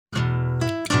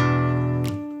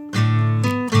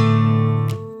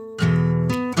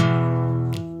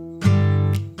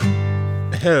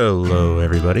Hello,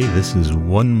 everybody. This is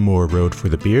One More Road for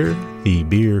the Beer, the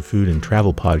beer, food, and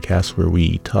travel podcast where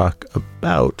we talk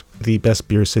about the best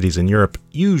beer cities in Europe.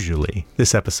 Usually,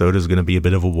 this episode is going to be a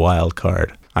bit of a wild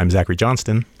card. I'm Zachary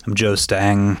Johnston. I'm Joe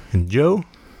Stang. And Joe,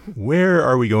 where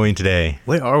are we going today?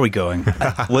 Where are we going?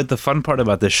 What the fun part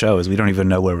about this show is we don't even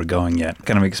know where we're going yet.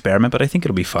 Kind of an experiment, but I think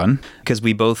it'll be fun because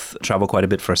we both travel quite a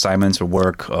bit for assignments or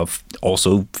work, of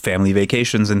also family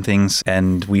vacations and things.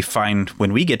 And we find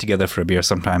when we get together for a beer,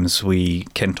 sometimes we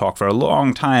can talk for a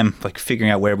long time, like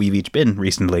figuring out where we've each been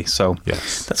recently. So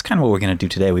Yes. that's kind of what we're going to do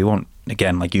today. We won't,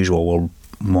 again, like usual, we'll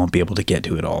won't be able to get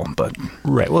to it all, but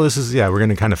Right. Well, this is, we're going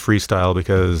to kind of freestyle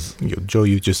because, Joe,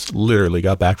 you just literally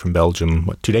got back from Belgium,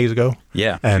 2 days ago?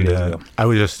 yeah, And 2 days ago. I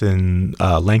was just in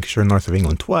Lancashire, north of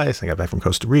England twice. I got back from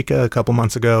Costa Rica a couple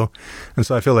months ago. And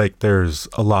so I feel like there's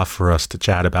a lot for us to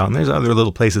chat about. And there's other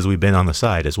little places we've been on the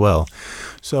side as well.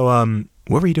 So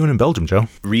what were you doing in Belgium, Joe?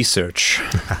 Research.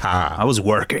 I was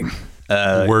working.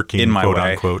 Working, in my quote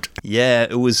way. unquote. Yeah,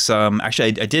 it was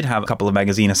actually I did have a couple of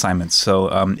magazine assignments. So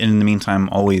in the meantime,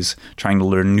 always trying to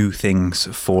learn new things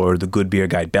for the Good Beer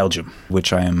Guide Belgium,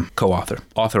 which I am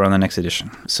author on the next edition.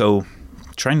 So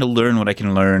trying to learn what I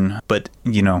can learn, but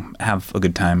have a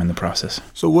good time in the process.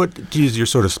 So what is your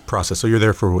sort of process? So you're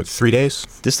there for 3 days?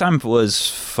 This time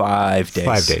was 5 days.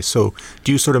 5 days. So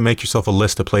do you sort of make yourself a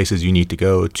list of places you need to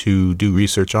go to do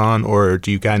research on, or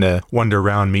do you kind of wander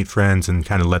around, meet friends, and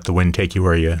kind of let the wind take you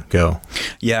where you go?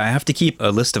 Yeah, I have to keep a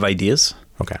list of ideas.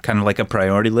 Okay. Kind of like a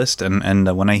priority list.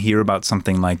 And when I hear about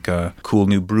something like a cool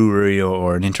new brewery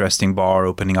or an interesting bar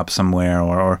opening up somewhere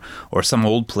or some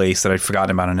old place that I'd forgotten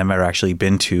about and never actually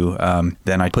been to,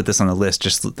 then I put this on the list,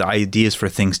 just the ideas for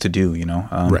things to do,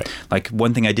 Right. Like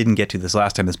one thing I didn't get to this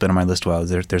last time that's been on my list while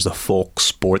there's a folk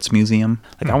sports museum.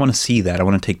 Like I want to see that. I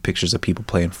want to take pictures of people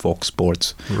playing folk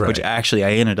sports, Right. which actually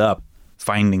I ended up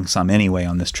finding some anyway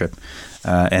on this trip.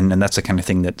 And that's the kind of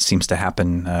thing that seems to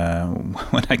happen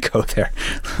when I go there.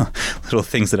 Little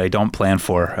things that I don't plan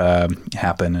for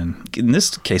happen. And in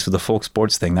this case, with the folk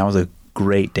sports thing, that was a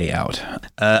great day out.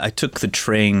 I took the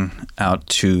train out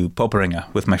to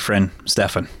Poperinge with my friend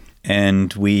Stefan.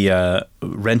 And we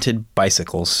rented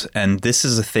bicycles. And this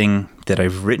is a thing that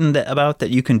I've written about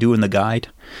that you can do in the guide.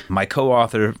 My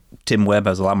co-author, Tim Webb,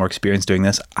 has a lot more experience doing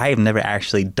this. I have never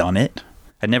actually done it.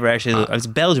 I was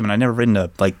Belgium and I never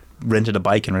rented a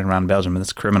bike and ridden around Belgium, and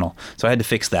that's criminal. So I had to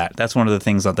fix that. That's one of the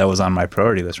things that was on my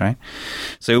priority list, right?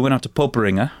 So we went out to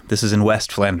Poperinge. This is in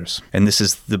West Flanders, and this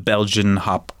is the Belgian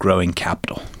hop growing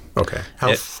capital. Okay.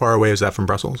 How far away is that from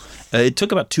Brussels? It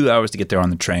took about 2 hours to get there on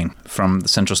the train from the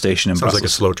central station in Brussels. Sounds like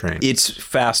a slow train. It's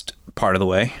fast part of the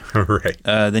way. Right.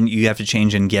 Then you have to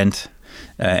change in Ghent,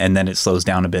 and then it slows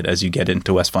down a bit as you get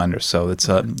into West Flanders. So it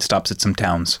stops at some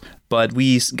towns. But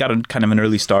we got a kind of an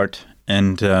early start,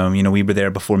 and we were there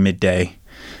before midday,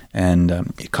 and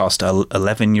it cost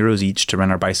 11 euros each to rent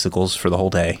our bicycles for the whole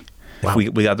day. Wow.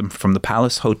 We got them from the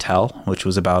Palace Hotel, which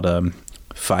was about a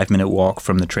 5-minute walk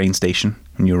from the train station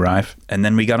when you arrive. And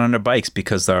then we got on our bikes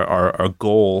because our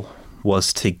goal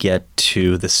was to get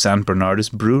to the St.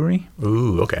 Bernardus Brewery.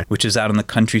 Ooh, okay. Which is out in the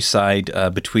countryside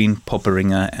between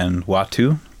Poperinge and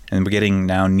Watou. And we're getting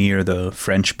now near the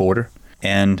French border.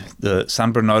 And the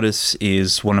St. Bernardus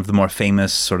is one of the more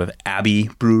famous sort of abbey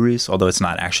breweries, although it's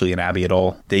not actually an abbey at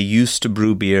all. They used to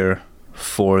brew beer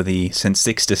for the St.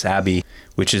 Sixtus Abbey,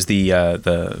 which is the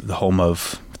home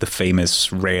of the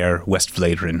famous rare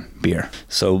Westvleteren beer.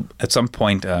 So at some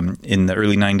point in the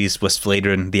early 90s,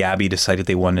 Westvleteren, the abbey, decided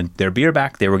they wanted their beer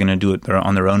back. They were going to do it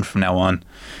on their own from now on.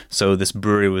 So this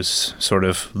brewery was sort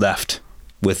of left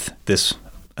with this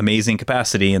amazing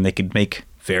capacity, and they could make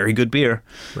very good beer.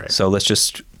 Right. So let's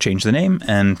just change the name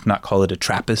and not call it a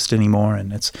Trappist anymore.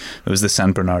 And it was the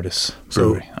St. Bernardus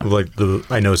Brewery. So,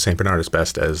 I know St. Bernardus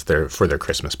best as for their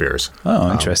Christmas beers.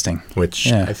 Oh, interesting.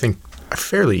 Which I think are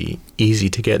fairly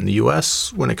easy to get in the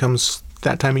U.S. when it comes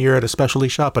that time of year at a specialty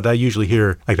shop. But I usually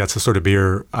hear that's the sort of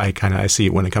beer I see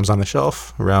it when it comes on the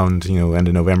shelf around end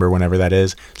of November, whenever that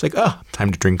is. It's like,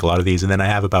 time to drink a lot of these, and then I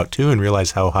have about 2 and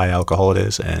realize how high alcohol it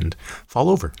is and fall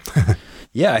over.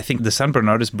 Yeah, I think the St.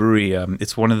 Bernardus Brewery,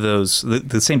 it's one of those,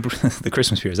 the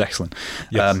Christmas beer is excellent.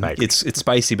 Yes, it's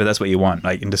spicy, but that's what you want,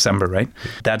 like in December, right?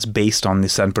 That's based on the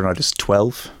St. Bernardus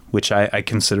 12, which I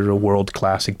consider a world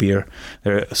classic beer.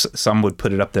 Some would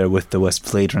put it up there with the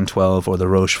Westvleteren 12 or the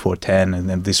Rochefort 10, and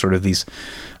then these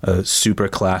super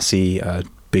classy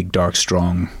big, dark,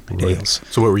 strong ales.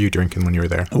 So what were you drinking when you were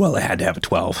there? Well, I had to have a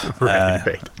 12.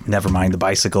 Right. Never mind the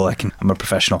bicycle. I'm a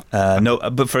professional.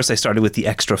 But first I started with the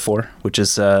Extra 4, which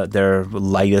is their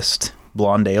lightest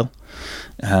blonde ale.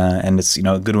 And it's,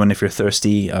 a good one if you're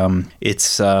thirsty.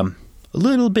 It's a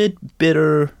little bit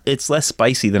bitter. It's less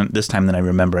spicy than this time than I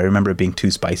remember. I remember it being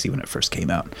too spicy when it first came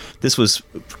out. This was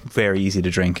very easy to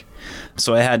drink.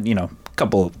 So I had, a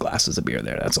couple of glasses of beer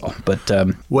there, that's all. But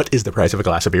what is the price of a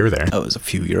glass of beer there? Oh, it was a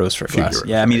few euros for a glass.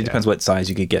 Yeah, I mean, it depends what size.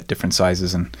 You could get different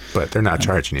sizes. But they're not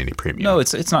charging any premium. No,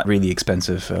 it's not really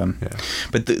expensive.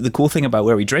 But the cool thing about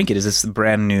where we drank it is it's a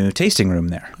brand new tasting room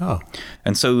there. Oh.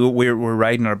 And so we're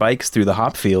riding our bikes through the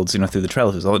hop fields, through the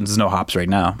trellises. There's no hops right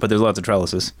now, but there's lots of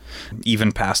trellises.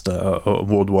 Even past a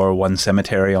World War I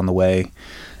cemetery on the way.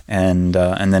 And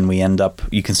then we end up,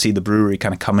 you can see the brewery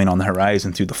kind of coming on the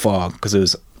horizon through the fog, because it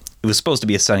was supposed to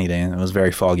be a sunny day, and it was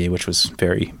very foggy, which was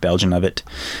very Belgian of it.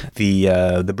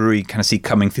 The brewery kind of see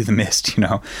coming through the mist,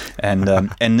 and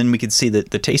then we could see that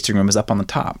the tasting room is up on the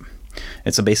top.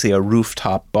 It's basically a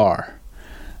rooftop bar.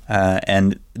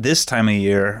 And this time of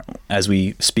year, as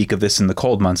we speak of this in the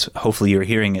cold months, hopefully you're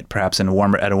hearing it perhaps at a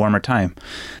warmer time.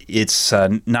 It's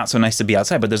not so nice to be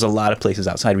outside, but there's a lot of places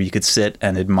outside where you could sit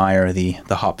and admire the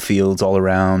hop fields all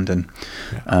around, and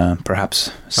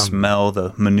perhaps smell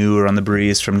the manure on the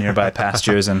breeze from nearby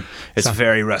pastures. And it's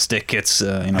very rustic. It's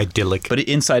idyllic. But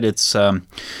inside it's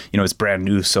it's brand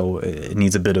new, so it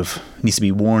needs to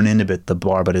be worn in a bit, the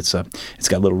bar. But it's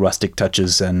got little rustic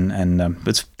touches, and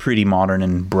it's pretty modern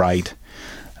and bright.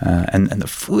 And the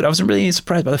food, I was really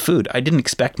surprised by the food. I didn't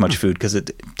expect much food, because at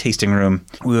the tasting room,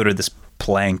 we ordered this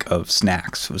plank of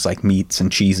snacks. It was like meats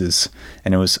and cheeses,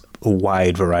 and it was a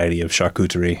wide variety of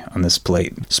charcuterie on this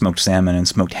plate. Smoked salmon and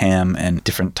smoked ham and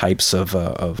different types of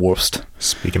wurst.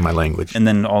 Speaking my language. And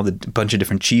then all the bunch of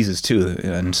different cheeses too.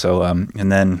 And so,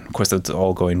 and then, of course, that's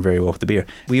all going very well with the beer.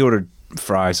 We ordered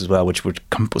fries as well, which was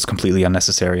completely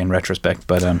unnecessary in retrospect,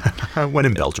 but when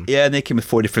in Belgium. Yeah, and they came with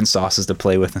 4 different sauces to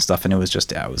play with and stuff, and it was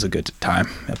just it was a good time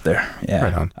up there. Yeah,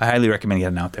 right on. I highly recommend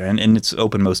getting out there, and it's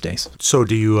open most days. So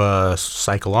do you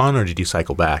cycle on, or did you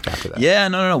cycle back after that? Yeah,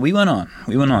 no, we went on.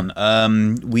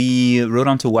 We rode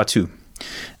on to Watou,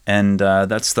 and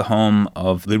that's the home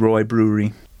of Leroy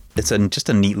Brewery. It's just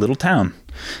a neat little town,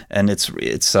 and it's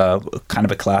kind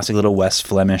of a classic little West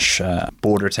Flemish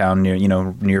border town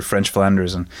near French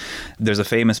Flanders, and there's a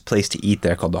famous place to eat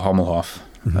there called the Hommelhof.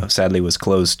 Sadly, it was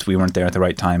closed. We weren't there at the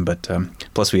right time, but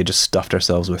plus we had just stuffed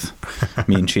ourselves with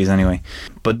meat and cheese anyway.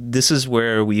 But this is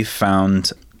where we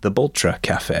found the Boltra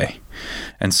Cafe,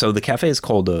 and so the cafe is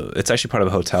called it's actually part of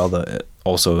a hotel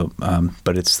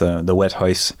but it's the Wet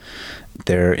Huis.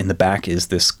 There in the back is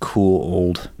this cool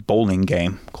old bowling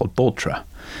game called Boltra,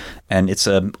 and it's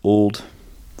an old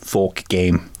folk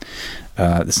game.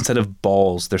 Instead of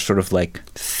balls, they're sort of like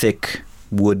thick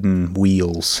wooden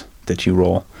wheels that you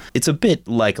roll. It's a bit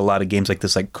like a lot of games like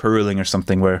this, like curling or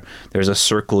something, where there's a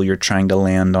circle you're trying to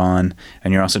land on,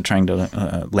 and you're also trying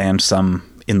to land some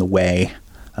in the way.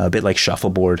 A bit like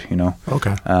shuffleboard,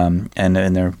 Okay.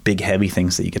 And they're big, heavy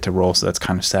things that you get to roll, so that's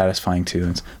kind of satisfying too.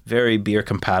 It's very beer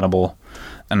compatible,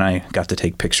 and I got to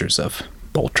take pictures of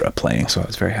Boltra playing, so I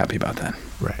was very happy about that.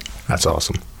 Right. That's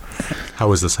awesome. How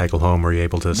was the cycle home? Were you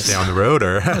able to stay on the road,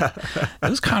 or? It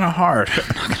was kind of hard.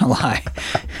 I'm not gonna lie.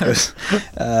 It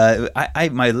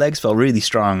was. My legs felt really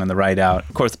strong on the ride out.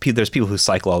 Of course, there's people who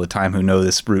cycle all the time who know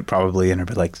this route probably, and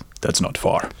are like, "That's not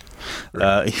far."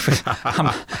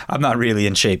 I'm not really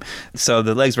in shape, so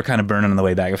the legs were kind of burning on the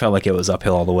way back. I felt like it was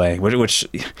uphill all the way, which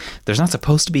there's not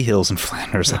supposed to be hills in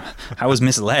Flanders. I was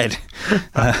misled.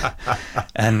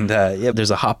 There's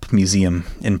a hop museum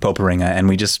in Poperinge, and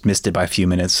we just missed it by a few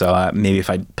minutes, so maybe if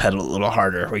I pedaled a little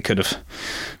harder we could have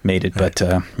made it, but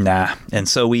nah. And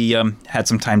so we had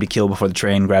some time to kill before the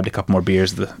train, grabbed a couple more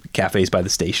beers at the cafes by the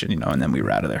station, and then we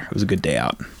were out of there. It was a good day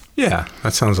out. Yeah,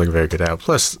 that sounds like a very good out.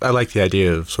 Plus, I like the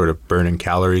idea of sort of burning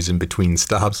calories in between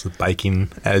stops, biking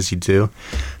as you do.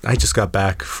 I just got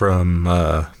back from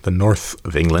the north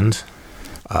of England,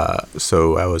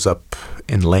 so I was up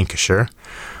in Lancashire,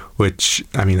 which,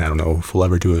 I don't know if we'll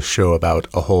ever do a show about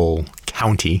a whole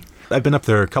county. I've been up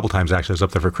there a couple times, actually. I was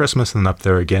up there for Christmas and up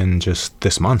there again just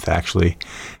this month, actually.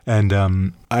 And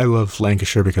I love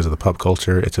Lancashire because of the pub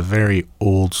culture. It's a very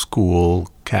old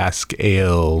school cask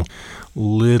ale,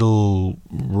 little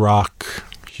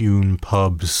rock-hewn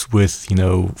pubs with,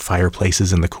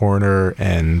 fireplaces in the corner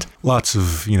and lots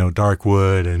of, dark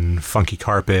wood and funky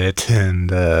carpet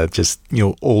and just,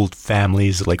 old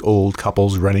families, like old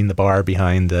couples running the bar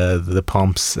behind the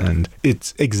pumps. And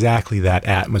it's exactly that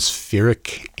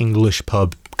atmospheric English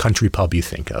pub, country pub you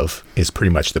think of is pretty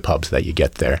much the pubs that you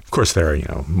get there. Of course, there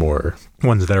are, more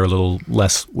ones that are a little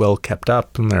less well kept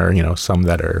up, and there are, some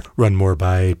that are run more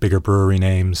by bigger brewery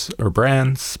names or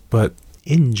brands. But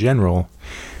in general,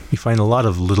 you find a lot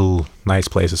of little nice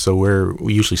places. So where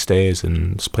we usually stay is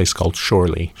in this place called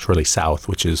Chorley South,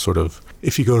 which is sort of,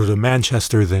 if you go to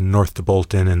Manchester, then north to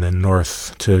Bolton, and then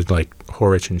north to like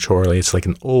Horwich and Chorley, it's like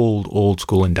an old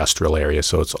school industrial area.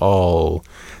 So it's all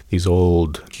these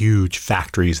old, huge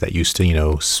factories that used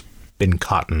to, spin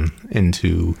cotton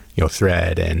into,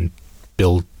 thread and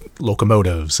build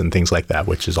locomotives and things like that,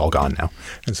 which is all gone now.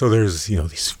 And so there's,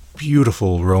 these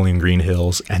beautiful rolling green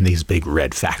hills and these big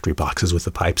red factory boxes with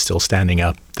the pipes still standing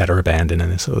up that are abandoned.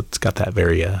 And so it's got that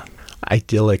very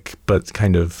idyllic but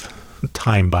kind of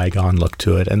time bygone look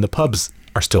to it. And the pubs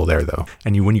are still there, though.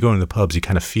 And when you go into the pubs, you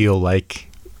kind of feel like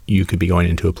you could be going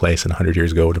into a place 100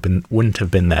 years ago wouldn't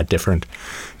have been that different,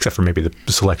 except for maybe the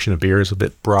selection of beer is a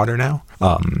bit broader now.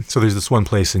 So there's this one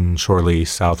place in Chorley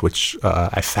South, which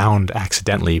I found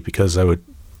accidentally because the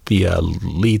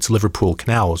Leeds-Liverpool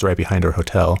Canal was right behind our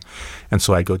hotel. And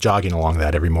so I'd go jogging along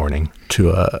that every morning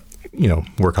to,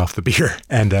 work off the beer.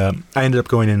 And I ended up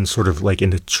going in sort of like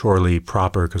into Chorley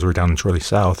proper because we're down in Chorley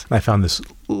South. And I found this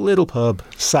little pub,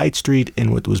 side street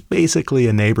in what was basically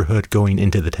a neighborhood going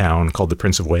into the town called the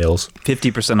Prince of Wales.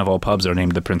 50% of all pubs are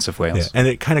named the Prince of Wales. Yeah, and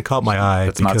it kind of caught my eye.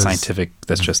 That's not scientific.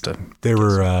 That's just a... There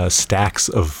were stacks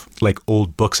of like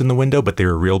old books in the window, but they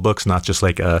were real books, not just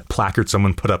like a placard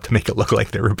someone put up to make it look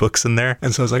like there were books in there.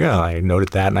 And so I was like, oh, I noted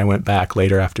that. And I went back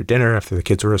later after dinner, after the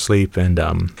kids were asleep. And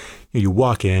you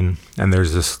walk in and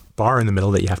there's this bar in the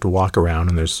middle that you have to walk around,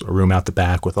 and there's a room out the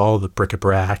back with all the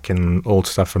bric-a-brac and old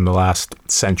stuff from the last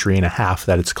century and a half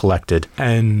that it's collected.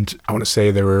 And I want to say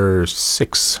there were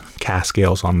 6 cask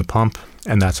ales on the pump,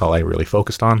 and that's all I really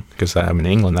focused on because I'm in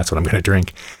England. That's what I'm going to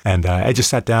drink. And I just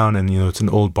sat down, and it's an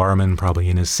old barman, probably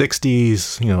in his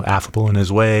 60s, affable in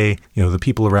his way. The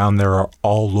people around there are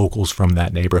all locals from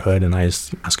that neighborhood. And I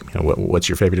just asked him, what's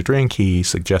your favorite drink? He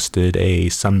suggested a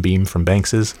Sunbeam from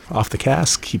Banks's off the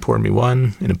cask. He poured me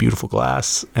one in a beautiful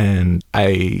glass, and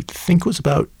I think it was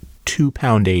about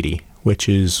 £2.80, which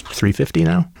is $3.50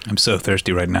 now. I'm so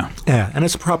thirsty right now. Yeah, and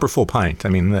it's a proper full pint. I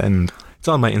mean, and it's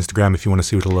on my Instagram if you want to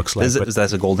see what it looks like. Is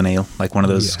that a golden ale? Like one of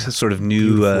those sort of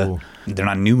new, they're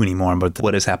not new anymore, but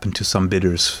what has happened to some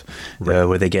bitters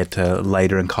where they get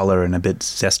lighter in color and a bit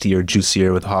zestier,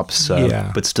 juicier with hops,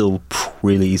 but still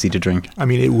really easy to drink. I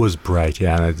mean, it was bright,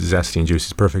 and zesty and juicy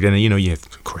is perfect. And,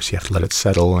 of course, you have to let it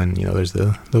settle. And, there's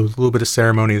the little bit of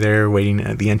ceremony there, waiting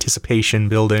at the anticipation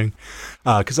building.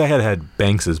 Because I had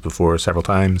Banks's before several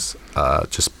times,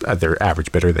 just at their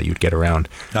average bitter that you'd get around.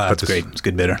 That's great. It's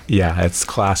good bitter. Yeah, it's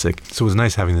classic. So it was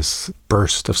nice having this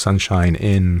burst of sunshine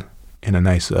in a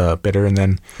nice bitter, and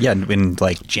then in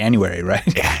like January,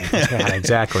 right? yeah,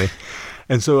 exactly.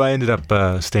 And so I ended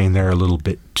up staying there a little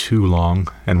bit too long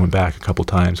and went back a couple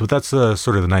times. But that's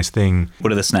sort of the nice thing.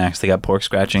 What are the snacks? They got pork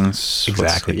scratchings.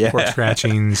 Exactly. Pork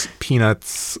scratchings,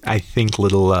 peanuts, I think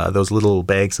those little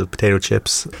bags of potato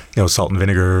chips, salt and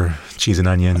vinegar, cheese and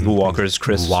onion. Walker's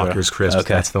Crisps.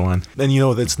 Okay. That's the one.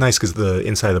 And, it's nice because the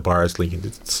inside of the bar is leaking.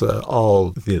 It's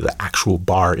all the actual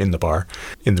bar in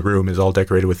the room is all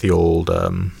decorated with the old,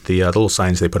 the little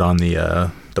signs they put on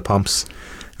the pumps.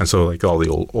 And so, like, all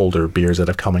the older beers that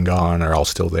have come and gone are all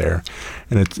still there.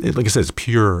 And it like I said, it's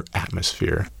pure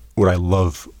atmosphere. What I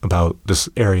love about this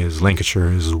area is Lancashire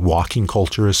is walking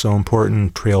culture is so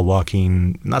important. Trail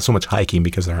walking, not so much hiking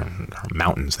because there are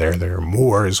mountains there. There are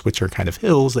moors, which are kind of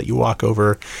hills that you walk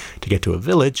over to get to a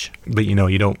village. But, you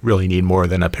don't really need more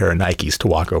than a pair of Nikes to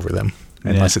walk over them.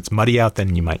 Unless it's muddy out,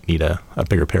 then you might need a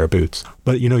bigger pair of boots.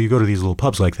 But, you go to these little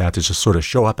pubs like that to just sort of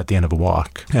show up at the end of a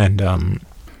walk. And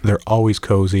they're always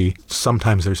cozy.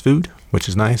 Sometimes there's food, which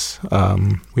is nice.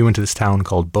 We went to this town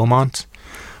called Beaumont,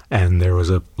 and there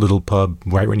was a little pub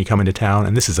right when you come into town.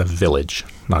 And this is a village,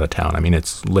 not a town. I mean,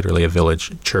 it's literally a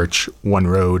village, church, one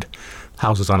road,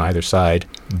 houses on either side,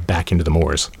 back into the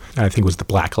moors. And I think it was the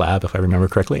Black Lab, if I remember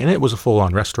correctly. And it was a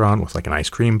full-on restaurant with like an ice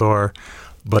cream bar.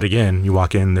 But again, you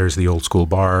walk in, there's the old school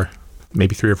bar,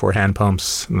 maybe 3 or 4 hand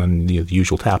pumps, and then the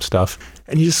usual tap stuff.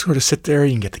 And you just sort of sit there.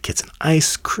 You can get the kids an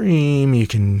ice cream. You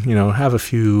can, have a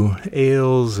few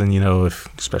ales, and,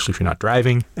 especially if you're not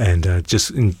driving, and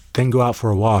then go out for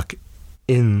a walk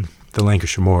in the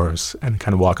Lancashire moors and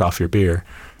kind of walk off your beer.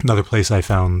 Another place I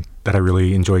found that I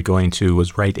really enjoyed going to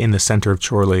was right in the center of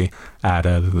Chorley at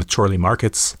the Chorley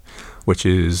Markets, which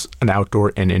is an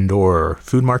outdoor and indoor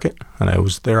food market. And I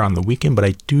was there on the weekend, but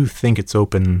I do think it's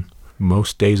open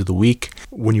most days of the week.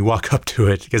 When you walk up to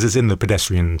it, because it's in the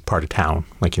pedestrian part of town,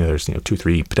 like, there's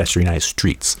 2-3 pedestrianized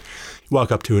streets. You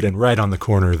walk up to it, and right on the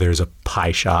corner there's a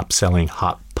pie shop selling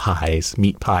hot pies,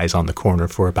 meat pies on the corner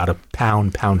for about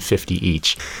 £1.50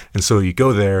 each. And so you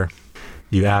go there,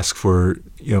 you ask for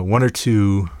 1 or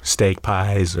 2 steak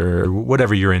pies or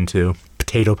whatever you're into,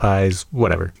 potato pies,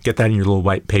 whatever. Get that in your little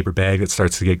white paper bag that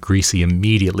starts to get greasy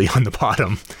immediately on the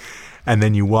bottom. And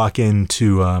then you walk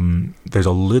into, there's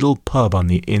a little pub on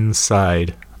the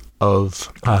inside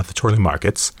of the Chorley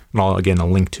Markets. And I'll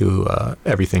link to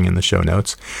everything in the show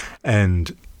notes.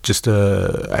 And just,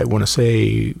 I want to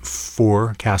say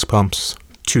 4 cask pumps,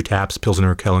 2 taps,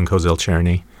 Pilsner, Urquell, Kozel,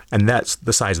 Cherny. And that's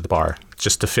the size of the bar,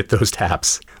 just to fit those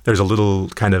taps. There's a little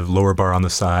kind of lower bar on the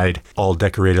side, all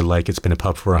decorated like it's been a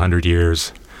pub for 100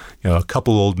 years. A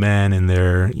couple old men in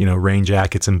their, rain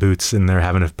jackets and boots, and they're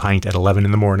having a pint at 11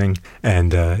 in the morning.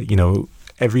 And,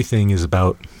 everything is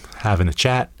about having a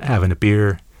chat, having a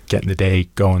beer, getting the day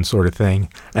going sort of thing.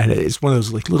 And it's one of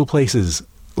those like little places,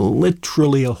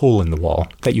 literally a hole in the wall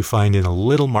that you find in a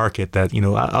little market that,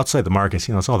 outside the markets,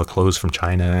 it's all the clothes from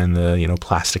China and the,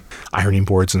 plastic ironing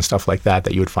boards and stuff like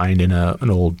that you would find in an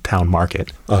old town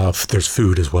market. There's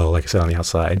food as well, like I said, on the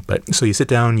outside. But so you sit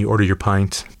down, you order your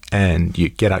pint, and you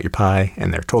get out your pie,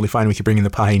 and they're totally fine with you bringing the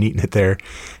pie and eating it there.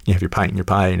 You have your pint and your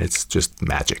pie, and it's just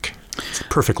magic. It's a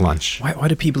perfect lunch. Why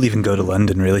do people even go to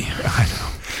London, really? I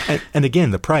know. And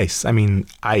again, the price. I mean,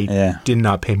 I did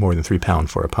not pay more than £3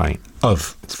 for a pint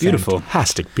of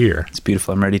fantastic beer. It's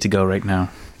beautiful. I'm ready to go right now.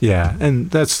 Yeah,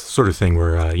 and that's the sort of thing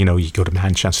where, you go to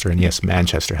Manchester, and yes,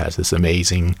 Manchester has this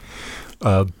amazing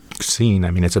scene.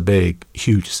 I mean, it's a big,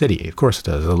 huge city. Of course it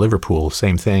does. Liverpool,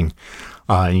 same thing.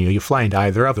 And you fly into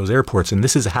either of those airports, and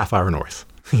this is a half hour north,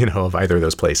 of either of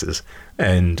those places.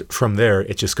 And from there,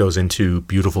 it just goes into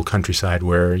beautiful countryside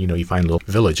where, you find little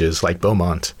villages like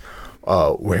Beaumont,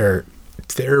 where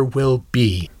there will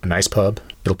be a nice pub.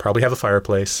 It'll probably have a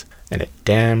fireplace, and it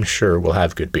damn sure will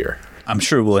have good beer. I'm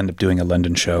sure we'll end up doing a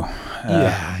London show.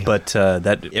 But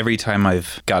that every time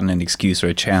I've gotten an excuse or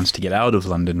a chance to get out of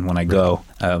London when I go,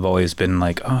 I've always been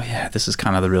like, oh yeah, this is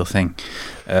kind of the real thing.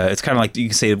 It's kind of like you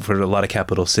can say it for a lot of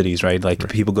capital cities, right? Like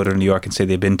people go to New York and say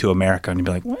they've been to America, and you'd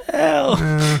be like, well,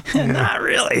 not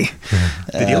really.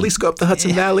 Did you at least go up the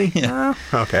Hudson Valley? Yeah.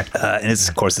 Okay. And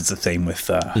of course, it's the same with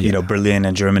Berlin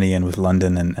and Germany, and with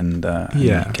London and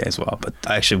the UK as well. But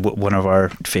actually, one of our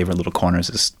favorite little corners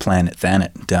is Planet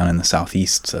Thanet down in the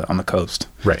southeast on the coast.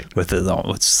 Right.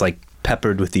 It's like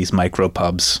peppered with these micro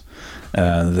pubs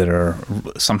that are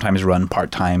sometimes run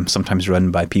part-time, sometimes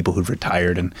run by people who've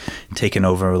retired and taken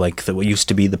over like what used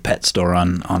to be the pet store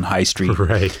on High Street,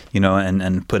 right?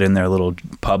 And put in their little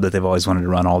pub that they've always wanted to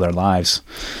run all their lives.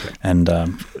 Okay. And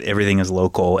everything is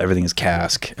local, everything is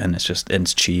cask, and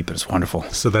it's cheap, and it's wonderful.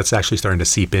 So that's actually starting to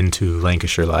seep into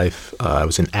Lancashire life. I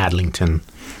was in Adlington,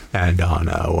 and on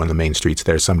one of the main streets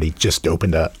there, somebody just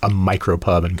opened a micro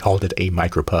pub and called it a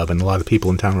micro pub, and a lot of the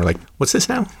people in town were like, "What's this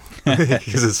now?"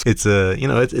 Because it's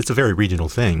a very regional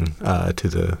thing to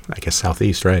the, I guess,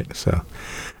 southeast, right? So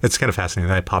it's kind of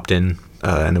fascinating. I popped in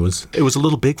and it was a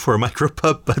little big for a micro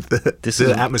pub, but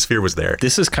the atmosphere was there.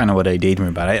 This is kind of what I daydream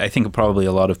about. I think probably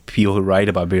a lot of people who write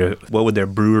about beer, what would their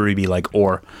brewery be like,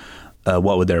 or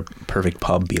what would their perfect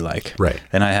pub be like? Right.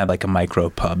 And I have like a micro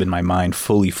pub in my mind,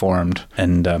 fully formed,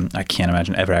 and I can't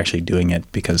imagine ever actually doing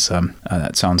it because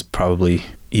that sounds probably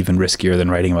even riskier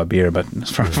than writing about beer, but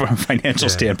from a financial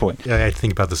standpoint. Yeah, I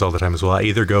think about this all the time as well. I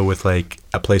either go with like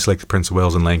a place like the Prince of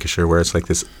Wales in Lancashire, where it's like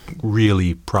this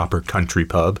really proper country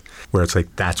pub, where it's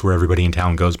like that's where everybody in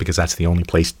town goes because that's the only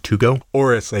place to go,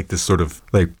 or it's like this sort of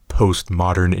like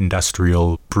postmodern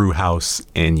industrial brew house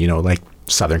in, like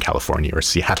Southern California or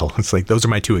Seattle. It's like those are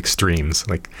my two extremes.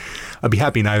 Like I'd be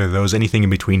happy in either of those. Anything in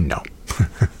between, no.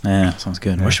 Yeah, sounds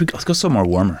good. Yeah. Where should we go? Let's go somewhere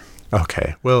warmer.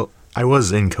 Okay. Well, I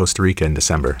was in Costa Rica in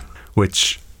December,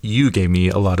 which you gave me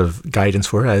a lot of guidance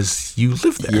for as you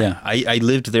lived there. Yeah, I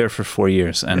lived there for 4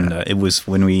 years, and it was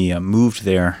when we moved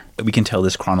there. We can tell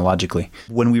this chronologically.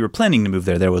 When we were planning to move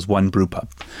there was one brew pub,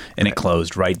 and it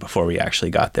closed right before we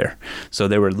actually got there. So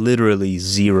there were literally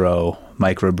 0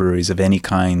 microbreweries of any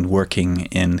kind working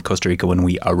in Costa Rica when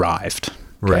we arrived.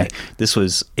 Okay? Right. This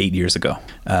was 8 years ago.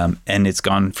 And it's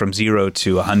gone from 0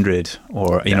 to 100,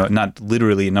 or, not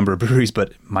literally a number of breweries,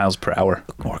 but miles per hour,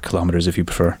 or kilometers if you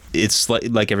prefer. It's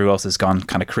like everywhere else, it's gone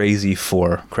kind of crazy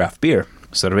for craft beer.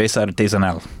 Cerveza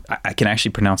artesanal. I can actually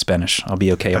pronounce Spanish. I'll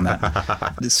be okay on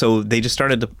that. So they just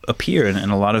started to appear,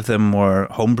 and a lot of them were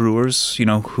home brewers,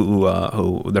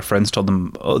 who their friends told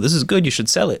them, "Oh, this is good. You should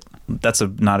sell it." That's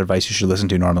not advice you should listen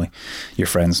to normally. Your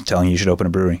friends telling you should open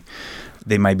a brewery.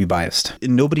 They might be biased.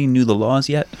 Nobody knew the laws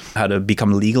yet, how to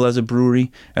become legal as a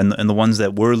brewery, and the ones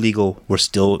that were legal were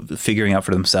still figuring out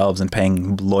for themselves and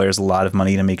paying lawyers a lot of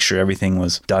money to make sure everything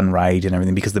was done right and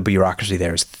everything, because the bureaucracy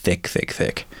there is thick, thick,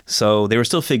 thick. So they were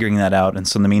still figuring that out, and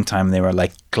so in the meantime, they were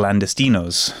like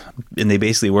clandestinos, and they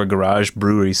basically were garage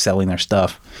breweries selling their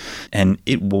stuff, and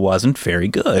it wasn't very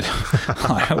good.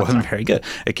 It wasn't very good.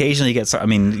 Occasionally, you get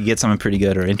something pretty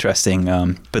good or interesting,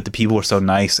 but the people were so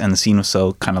nice, and the scene was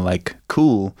so kind of like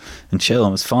cool and chill,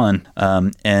 and it was fun.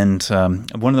 And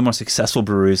one of the more successful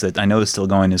breweries that I know is still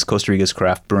going is Costa Rica's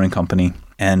Craft Brewing Company.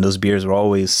 And those beers were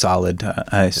always solid.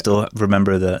 I still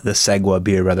remember the Segua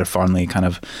beer rather fondly, kind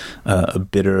of a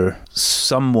bitter,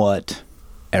 somewhat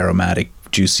aromatic,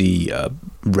 juicy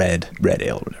red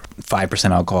ale,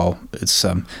 5% alcohol. It's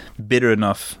bitter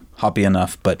enough, hoppy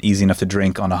enough, but easy enough to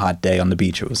drink on a hot day on the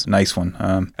beach. It was a nice one.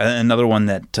 Another one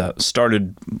that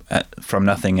started from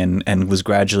nothing and was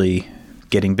gradually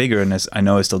getting bigger, and as I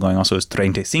know is still going also, is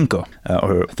 35,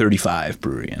 or 35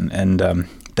 Brewery. And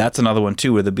that's another one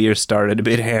too, where the beers started a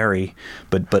bit hairy,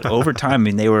 but over time, I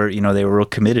mean, they were real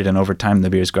committed, and over time the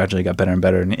beers gradually got better and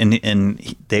better.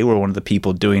 And they were one of the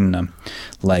people doing all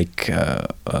the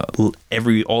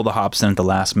hops in at the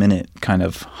last minute kind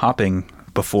of hopping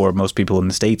before most people in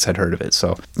the States had heard of it.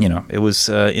 So, it was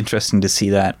interesting to see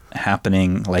that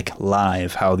happening like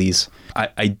live, how these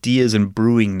ideas in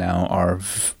brewing now are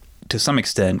to some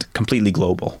extent completely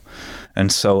global.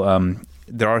 And so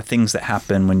there are things that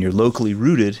happen when you're locally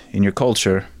rooted in your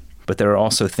culture, but there are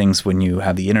also things when you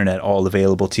have the internet all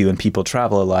available to you and people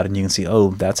travel a lot, and you can see, oh,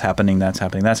 that's happening, let's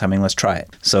try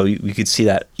it. So you could see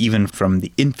that even from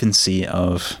the infancy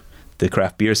of the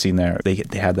craft beer scene there, they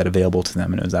had that available to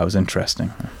them, and that was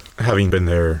interesting. Having been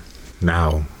there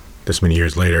now, this many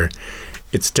years later,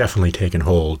 it's definitely taken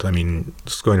hold. I mean,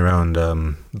 just going around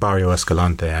Barrio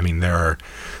Escalante, I mean, there are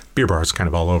beer bars kind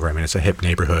of all over. I mean, it's a hip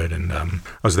neighborhood. And I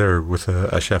was there with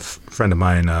a chef friend of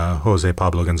mine, Jose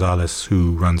Pablo Gonzalez,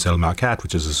 who runs El Malcat,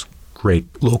 which is this great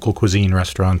local cuisine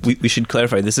restaurant. We should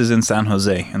clarify, this is in San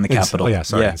Jose, in the capital. In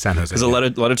San Jose. Because a lot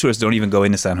of tourists don't even go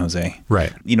into San Jose.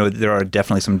 Right. There are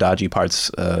definitely some dodgy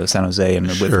parts, San Jose, and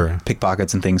with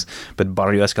pickpockets and things. But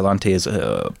Barrio Escalante is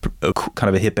a kind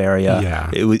of a hip area.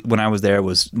 Yeah. When I was there, it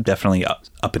was definitely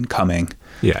up and coming.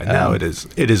 Yeah, now it is.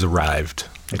 It has arrived.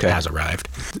 It has arrived.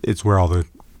 It's where all the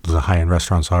high-end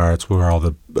restaurants are. It's where all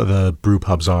the brew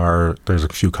pubs are. There's a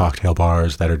few cocktail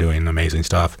bars that are doing amazing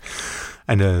stuff.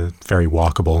 And a very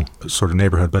walkable sort of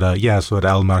neighborhood. But so at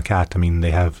El Malcat, I mean,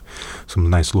 they have some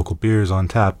nice local beers on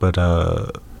tap. But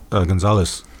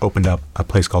Gonzalez opened up a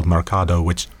place called Mercado,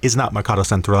 which is not Mercado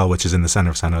Central, which is in the center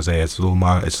of San Jose. It's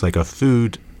it's like a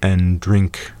food and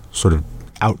drink sort of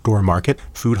outdoor market,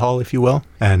 food hall, if you will.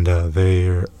 And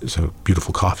there's a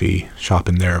beautiful coffee shop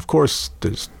in there. Of course,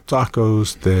 there's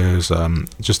tacos. There's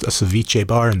just a ceviche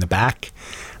bar in the back.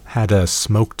 Had a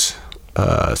smoked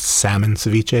salmon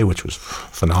ceviche, which was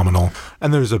phenomenal.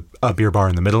 And there's a beer bar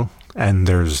in the middle. And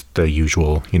there's the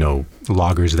usual,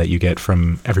 lagers that you get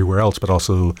from everywhere else, but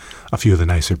also a few of the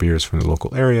nicer beers from the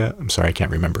local area. I'm sorry, I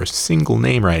can't remember a single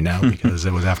name right now because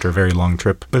it was after a very long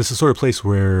trip. But it's the sort of place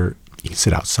where you can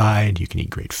sit outside, you can eat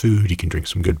great food, you can drink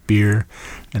some good beer.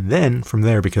 And then from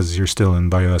there, because you're still in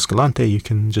Barrio Escalante, you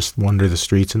can just wander the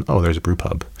streets and, there's a brew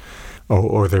pub.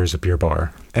 Or there's a beer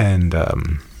bar. And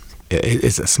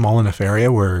it's a small enough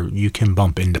area where you can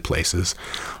bump into places.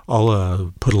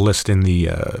 I'll put a list in the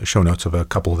show notes of a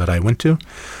couple that I went to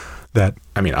that,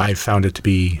 I found it to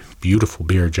be beautiful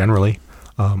beer generally.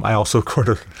 I also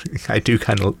I do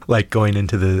kind of like going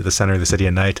into the center of the city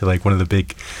at night to like one of the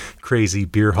big crazy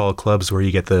beer hall clubs where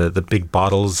you get the big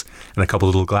bottles and a couple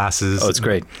little glasses. Oh, it's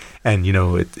great. And,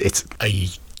 it's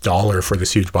 $1 for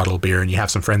this huge bottle of beer, and you have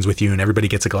some friends with you and everybody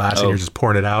gets a glass and you're just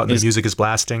pouring it out and the music is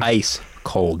blasting. Ice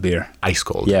cold beer. Ice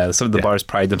cold. Yeah, some of the bars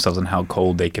pride themselves on how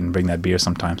cold they can bring that beer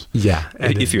sometimes. Yeah.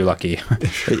 If you're lucky.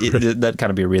 That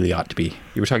kind of beer really ought to be.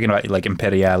 You were talking about like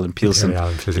Imperial and Pilsen.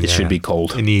 It should be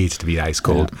cold. It needs to be ice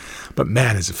cold. Yeah. But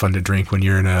man, is it fun to drink when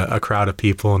you're in a crowd of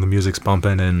people and the music's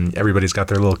bumping and everybody's got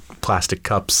their little plastic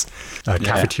cups,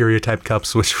 cafeteria type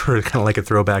cups, which were kind of like a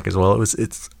throwback as well.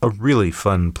 It's a really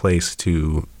fun place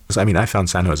to... I found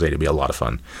San Jose to be a lot of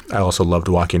fun. I also loved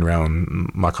walking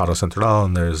around Mercado Central,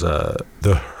 and there's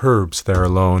the herbs there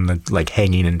alone, like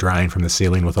hanging and drying from the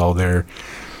ceiling with all their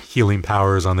healing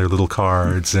powers on their little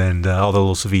cards and all the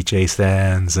little ceviche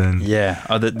stands. And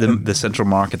the Central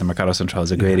Market, the Mercado Central,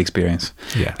 is a great experience.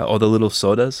 Yeah, all the little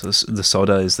sodas. The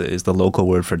soda is the local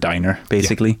word for diner,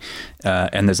 basically. Yeah.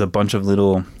 And there's a bunch of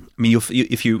little...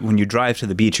 when you drive to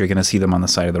the beach, you're going to see them on the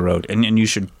side of the road, and you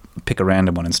should pick a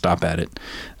random one and stop at it.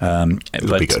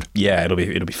 It'll be good. Yeah, it'll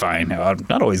be fine.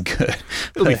 Not always good.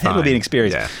 It'll be fine. It'll be an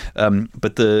experience. Yeah.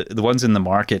 But the ones in the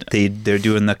market, they're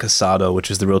doing the casado,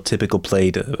 which is the real typical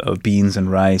plate of beans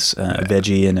and rice, a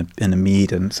veggie and a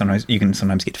meat, and sometimes you can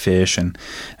get fish and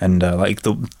like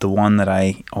the one that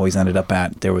I always ended up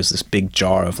at, there was this big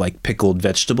jar of like pickled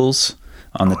vegetables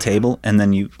on the table, and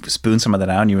then you spoon some of that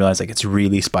out and you realize like it's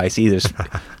really spicy. There's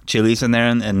chilies in there,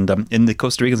 and in the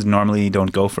Costa Ricans normally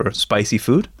don't go for spicy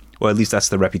food, or at least that's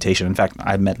the reputation. In fact,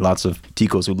 I've met lots of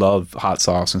ticos who love hot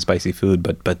sauce and spicy food,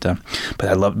 but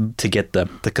I love to get the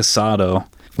casado,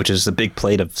 which is a big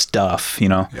plate of stuff,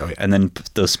 and then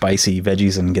put those spicy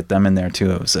veggies and get them in there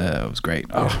too. It was great.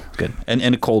 Oh, good.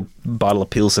 And a cold bottle of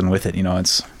Pilsen with it.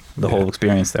 It's the whole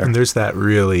experience there. And there's that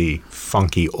really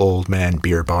funky old man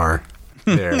beer bar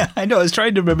there. I know. I was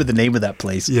trying to remember the name of that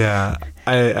place. Yeah,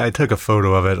 I took a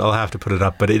photo of it. I'll have to put it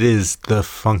up, but it is the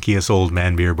funkiest old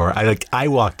man beer bar. I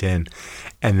walked in,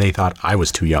 and they thought I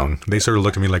was too young. They sort of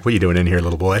looked at me like, "What are you doing in here,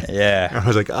 little boy?" Yeah. I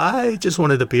was like, "I just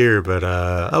wanted a beer, but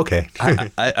okay."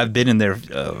 I've been in there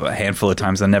a handful of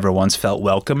times. I never once felt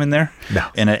welcome in there. No.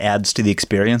 And it adds to the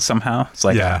experience somehow. It's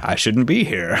like, I shouldn't be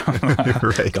here.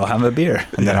 Right. Go have a beer,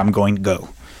 and then I'm going to go.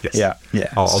 Yes.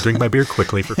 Yeah. I'll drink my beer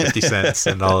quickly for 50 cents,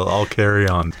 and I'll carry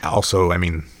on. Also, I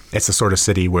mean, it's the sort of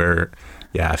city where,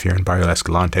 if you're in Barrio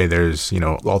Escalante, there's,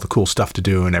 all the cool stuff to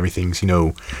do, and everything's,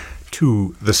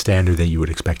 to the standard that you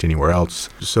would expect anywhere else.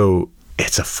 So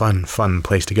it's a fun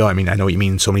place to go. I mean, I know what you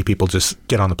mean. So many people just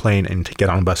get on the plane and get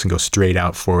on a bus and go straight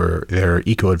out for their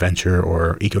eco-adventure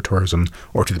or ecotourism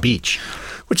or to the beach,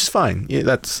 which is fine. Yeah,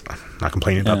 I'm not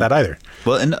complaining about that either.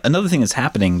 Well, and another thing that's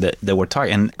happening that we're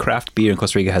talking, and craft beer in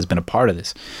Costa Rica has been a part of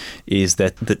this, is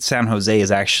that San Jose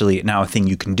is actually now a thing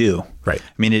you can do. Right.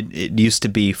 I mean, it used to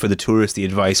be for the tourists, the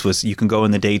advice was you can go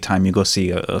in the daytime, you go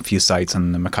see a few sites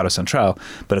on the Mercado Central,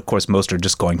 but of course most are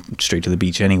just going straight to the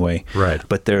beach anyway. Right.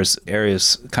 But there's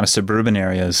areas, kind of suburban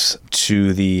areas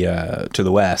to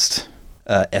the west,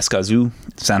 Escazú,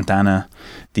 Santana.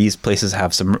 These places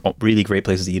have some really great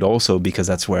places to eat also, because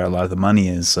that's where a lot of the money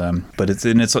is. But it's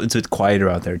a bit quieter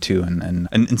out there too. And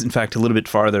in fact, a little bit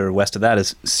farther west of that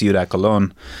is Ciudad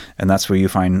Colón. And that's where you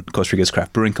find Costa Rica's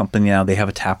Craft Brewing Company now. They have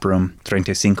a tap room.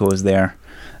 35 is there.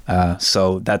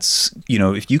 So that's,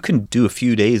 if you can do a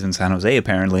few days in San Jose,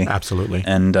 apparently. Absolutely.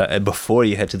 And before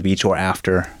you head to the beach or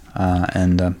after.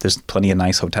 And there's plenty of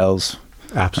nice hotels.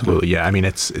 Absolutely, yeah. I mean,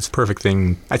 it's a perfect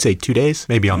thing. I'd say 2 days,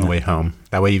 maybe on the way home.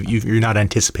 That way you're not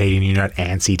anticipating, you're not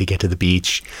antsy to get to the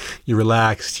beach. You're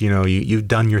relaxed, you've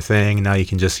done your thing. Now you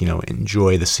can just,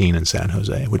 enjoy the scene in San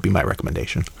Jose would be my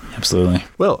recommendation. Absolutely.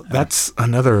 Well, that's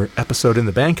another episode in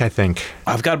the bank, I think.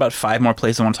 I've got about 5 more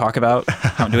places I want to talk about.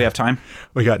 Do we have time?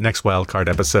 We got next wildcard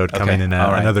episode coming in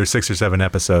another 6 or 7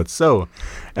 episodes. So,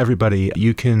 everybody,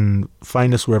 you can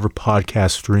find us wherever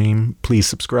podcasts stream. Please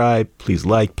subscribe, please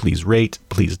like, please rate,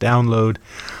 please download.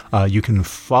 You can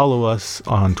follow us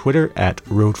on Twitter at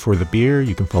Road for the Beer.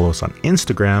 You can follow us on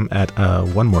Instagram at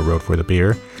One More Road for the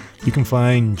Beer. You can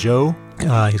find Joe.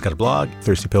 He's got a blog,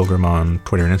 Thirsty Pilgrim, on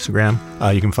Twitter and Instagram.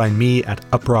 You can find me at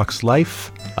Uprocks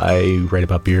Life. I write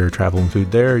about beer, travel, and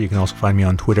food there. You can also find me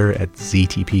on Twitter at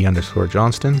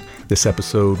ZTP_Johnston. This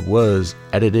episode was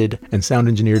edited and sound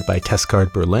engineered by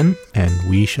Testcard Berlin, and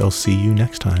we shall see you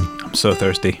next time. I'm so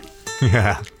thirsty.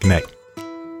 Yeah. Good night.